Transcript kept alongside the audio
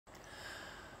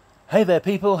Hey there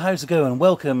people, how's it going?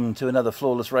 Welcome to another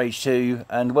Flawless Rage 2,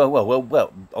 and well,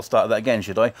 I'll start that again,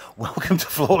 should I? Welcome to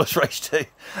Flawless Rage 2,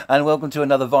 and welcome to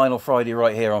another Vinyl Friday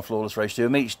right here on Flawless Rage 2.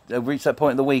 We've reached that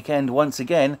point in the weekend once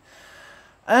again,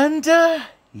 and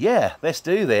yeah, let's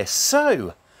do this.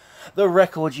 So, the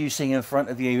record you see in front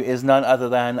of you is none other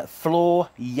than Floor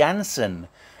Jansen.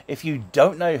 If you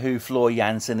don't know who Floor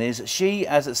Jansen is, she,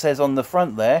 as it says on the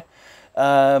front there,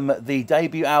 the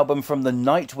debut album from the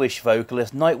Nightwish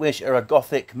vocalist. Nightwish are a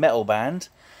gothic metal band.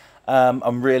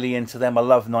 I'm really into them. I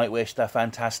love Nightwish. They're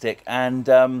fantastic. And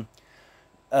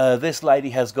this lady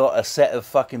has got a set of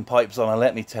fucking pipes on her,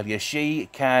 let me tell you. She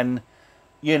can,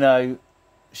 you know,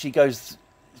 she goes...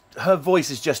 Her voice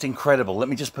is just incredible. Let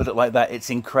me just put it like that. It's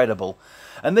incredible.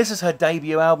 And this is her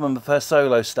debut album of her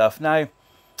solo stuff. Now,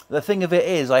 the thing of it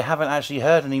is, I haven't actually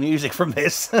heard any music from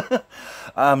this.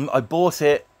 I bought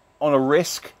it on a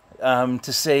risk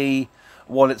to see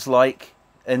what it's like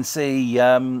and see,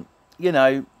 you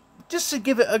know, just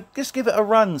give it a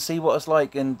run, see what it's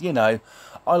like. And you know,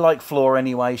 I like Floor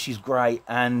anyway. She's great,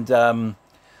 and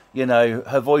you know,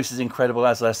 her voice is incredible.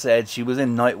 As I said, she was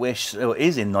in Nightwish, or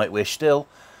is in Nightwish still.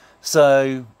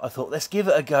 So I thought, let's give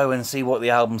it a go and see what the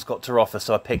album's got to offer.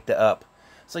 So I picked it up.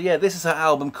 So yeah, this is her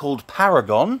album called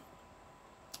Paragon,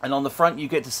 and on the front you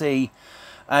get to see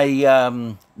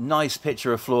a nice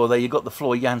picture of Floor there. You've got the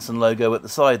Floor Jansen logo at the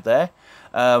side there.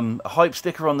 A hype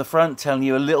sticker on the front telling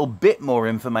you a little bit more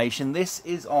information. This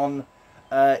is on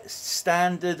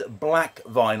standard black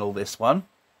vinyl, this one.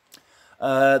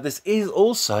 This is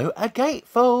also a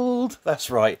gatefold. That's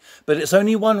right. But it's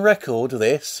only one record,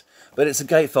 this. But it's a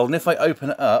gatefold. And if I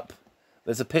open it up,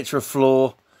 there's a picture of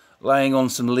Floor laying on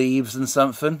some leaves and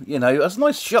something. You know, that's a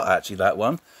nice shot, actually, that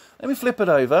one. Let me flip it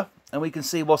over, and we can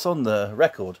see what's on the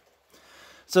record.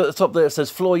 So at the top there it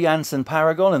says Floor Jansen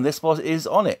Paragon, and this is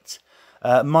on it.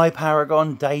 My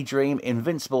Paragon, Daydream,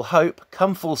 Invincible Hope,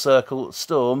 Come Full Circle,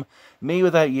 Storm, Me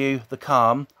Without You, The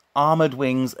Calm, Armoured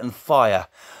Wings, and Fire.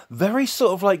 Very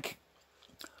sort of like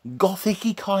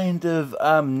gothic-y kind of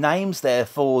names there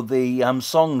for the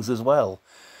songs as well.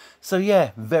 So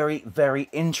yeah, very, very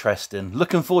interesting.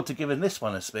 Looking forward to giving this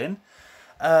one a spin.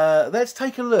 Let's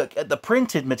take a look at the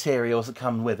printed materials that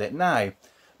come with it. Now,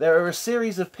 there are a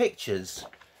series of pictures,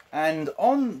 and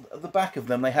on the back of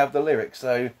them they have the lyrics.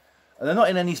 So, and they're not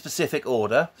in any specific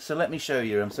order, so let me show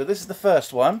you them. So this is the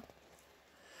first one,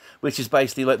 which is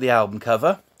basically like the album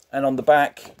cover, and on the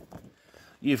back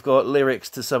you've got lyrics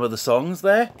to some of the songs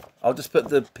there. I'll just put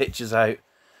the pictures out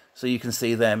so you can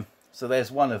see them. So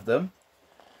there's one of them.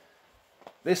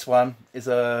 This one is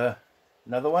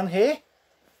another one here.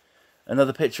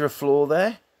 Another picture of Floor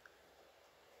there.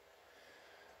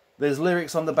 There's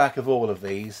lyrics on the back of all of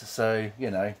these, so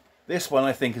you know. This one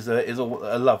I think is a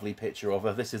lovely picture of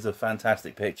her. This is a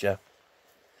fantastic picture.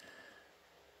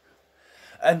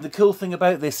 And the cool thing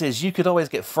about this is you could always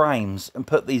get frames and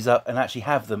put these up and actually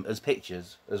have them as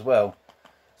pictures as well.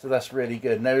 So that's really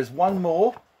good. Now there's one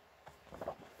more,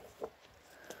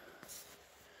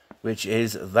 which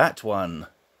is that one.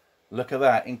 Look at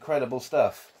that, incredible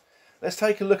stuff. Let's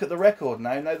take a look at the record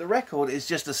now. Now the record is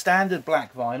just a standard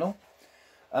black vinyl,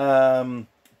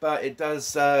 but it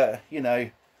does, you know,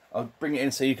 I'll bring it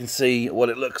in so you can see what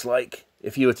it looks like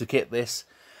if you were to kit this.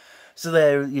 So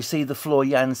there you see the Floor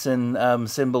Jansen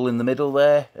symbol in the middle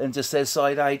there, and just says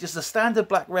side A, just a standard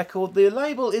black record. The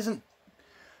label isn't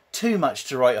too much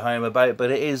to write home about, but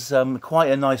it is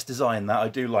quite a nice design, that I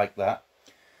do like that.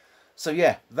 So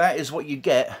yeah, that is what you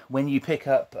get when you pick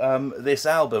up this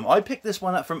album. I picked this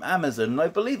one up from Amazon, and I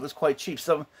believe it was quite cheap.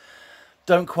 So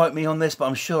don't quote me on this, but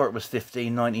I'm sure it was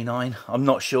 $15.99. I'm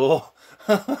not sure.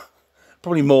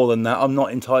 Probably more than that. I'm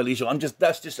not entirely sure.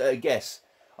 That's just a guess.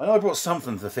 I know I brought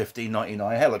something for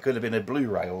 $15.99. Hell, it could have been a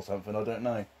Blu-ray or something. I don't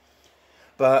know.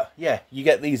 But yeah, you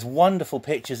get these wonderful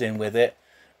pictures in with it,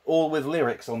 all with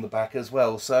lyrics on the back as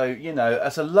well. So you know,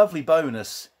 that's a lovely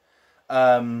bonus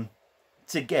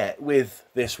to get with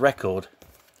this record.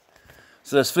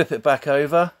 So let's flip it back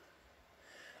over,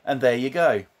 and there you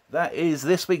go. That is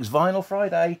this week's Vinyl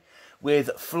Friday with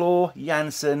Floor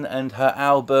Jansen and her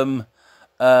album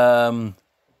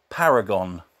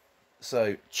Paragon.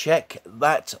 So check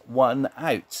that one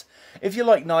out. If you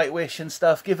like Nightwish and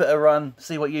stuff, give it a run,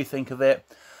 see what you think of it.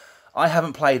 I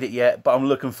haven't played it yet, but I'm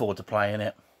looking forward to playing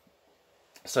it.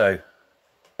 So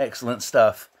excellent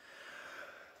stuff.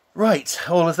 Right,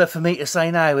 all that's left for me to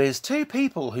say now is two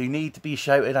people who need to be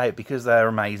shouted out because they're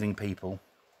amazing people.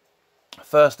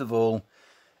 First of all,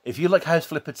 if you like House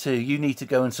Flipper 2, you need to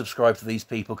go and subscribe to these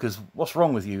people, because what's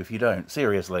wrong with you if you don't?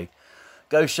 Seriously.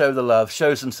 Go show the love,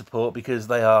 show some support, because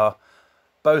they are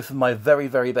both of my very,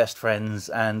 very best friends,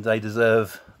 and they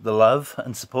deserve the love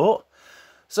and support.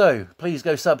 So please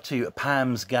go sub to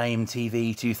Pam's Game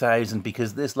TV 2000,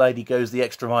 because this lady goes the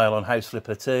extra mile on House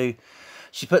Flipper 2.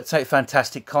 She puts out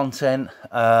fantastic content,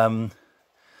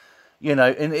 you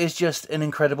know, and is just an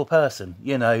incredible person,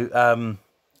 you know,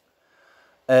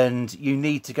 and you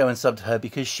need to go and sub to her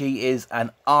because she is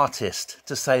an artist,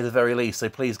 to say the very least. So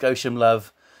please go show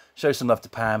some love to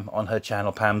Pam on her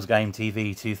channel, Pam's Game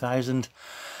TV 2000.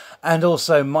 And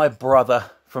also my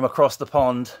brother from across the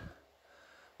pond,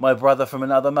 my brother from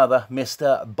another mother,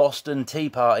 Mr. Boston Tea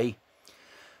Party.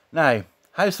 Now,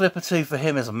 House Flipper 2 for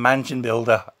him is a mansion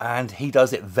builder, and he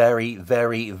does it very,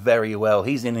 very, very well.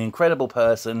 He's an incredible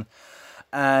person,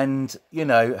 and, you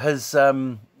know, has,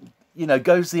 you know,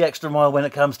 goes the extra mile when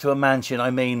it comes to a mansion.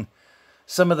 I mean,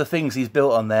 some of the things he's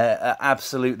built on there are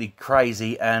absolutely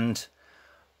crazy, and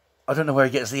I don't know where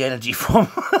he gets the energy from.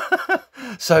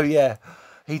 So, yeah,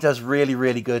 he does really,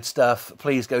 really good stuff.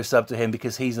 Please go sub to him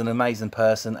because he's an amazing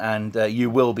person, and you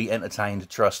will be entertained,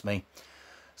 trust me.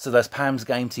 So that's Pam's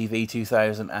Game TV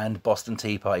 2000 and Boston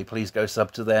Tea Party. Please go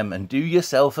sub to them and do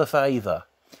yourself a favour.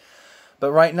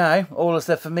 But right now, all that's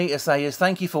left for me to say is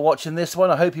thank you for watching this one.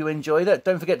 I hope you enjoyed it.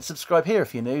 Don't forget to subscribe here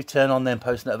if you're new. Turn on them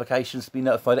post notifications to be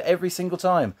notified every single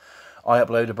time I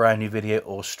upload a brand new video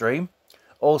or stream.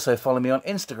 Also, follow me on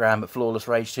Instagram at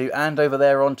FlawlessRage2 and over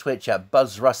there on Twitch at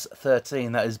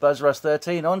BuzzRuss13. That is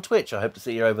BuzzRuss13 on Twitch. I hope to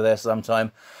see you over there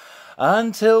sometime.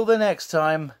 Until the next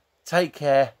time, take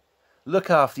care,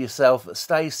 look after yourself,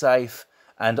 stay safe,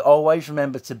 and always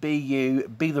remember to be you,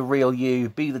 be the real you,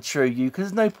 be the true you,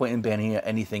 because there's no point in being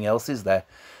anything else, is there?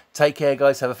 Take care,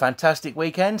 guys. Have a fantastic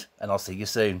weekend, and I'll see you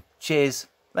soon. Cheers.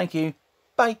 Thank you.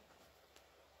 Bye.